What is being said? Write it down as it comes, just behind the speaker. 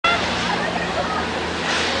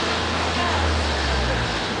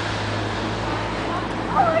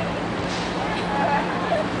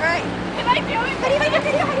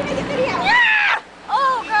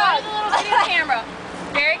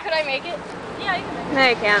Yeah, you can. No,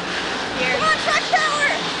 you can't. Here. Come on, truck power!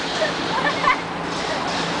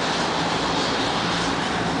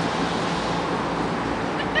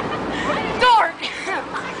 Dark!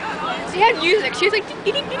 She had music. She was like,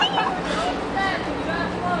 dee dee dee dee.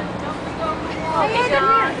 Oh, hey, come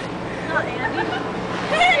here. Not Andy.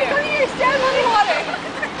 Hey, come here. Stand on the water.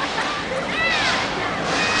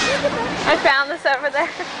 I found this over there.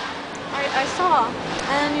 I saw.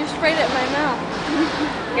 And you sprayed it in my mouth.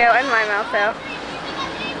 Go in my mouth, though.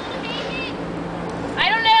 I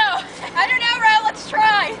don't know. I don't know, Ro. Let's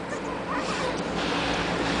try.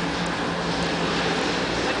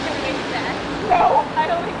 No, I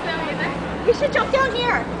don't think so either. You should jump down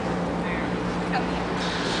here.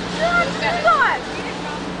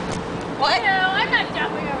 What? No, I'm not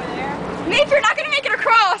jumping over there. Nate, you're not going to make it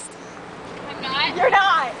across. I'm not? You're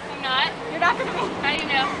not. I'm not? You're not going to make it. How do you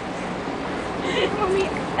know?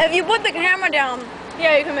 If you put the camera down,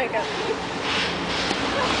 yeah, you can make it.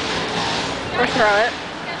 Or throw it.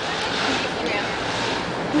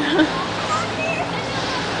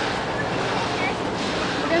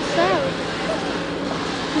 I guess so.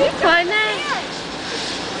 Fine then.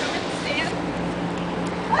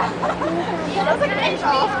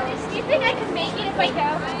 Do you think I can make it if I go? I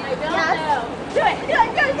don't know. Do it. Do it.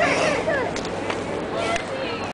 Do it. Do it. Do it.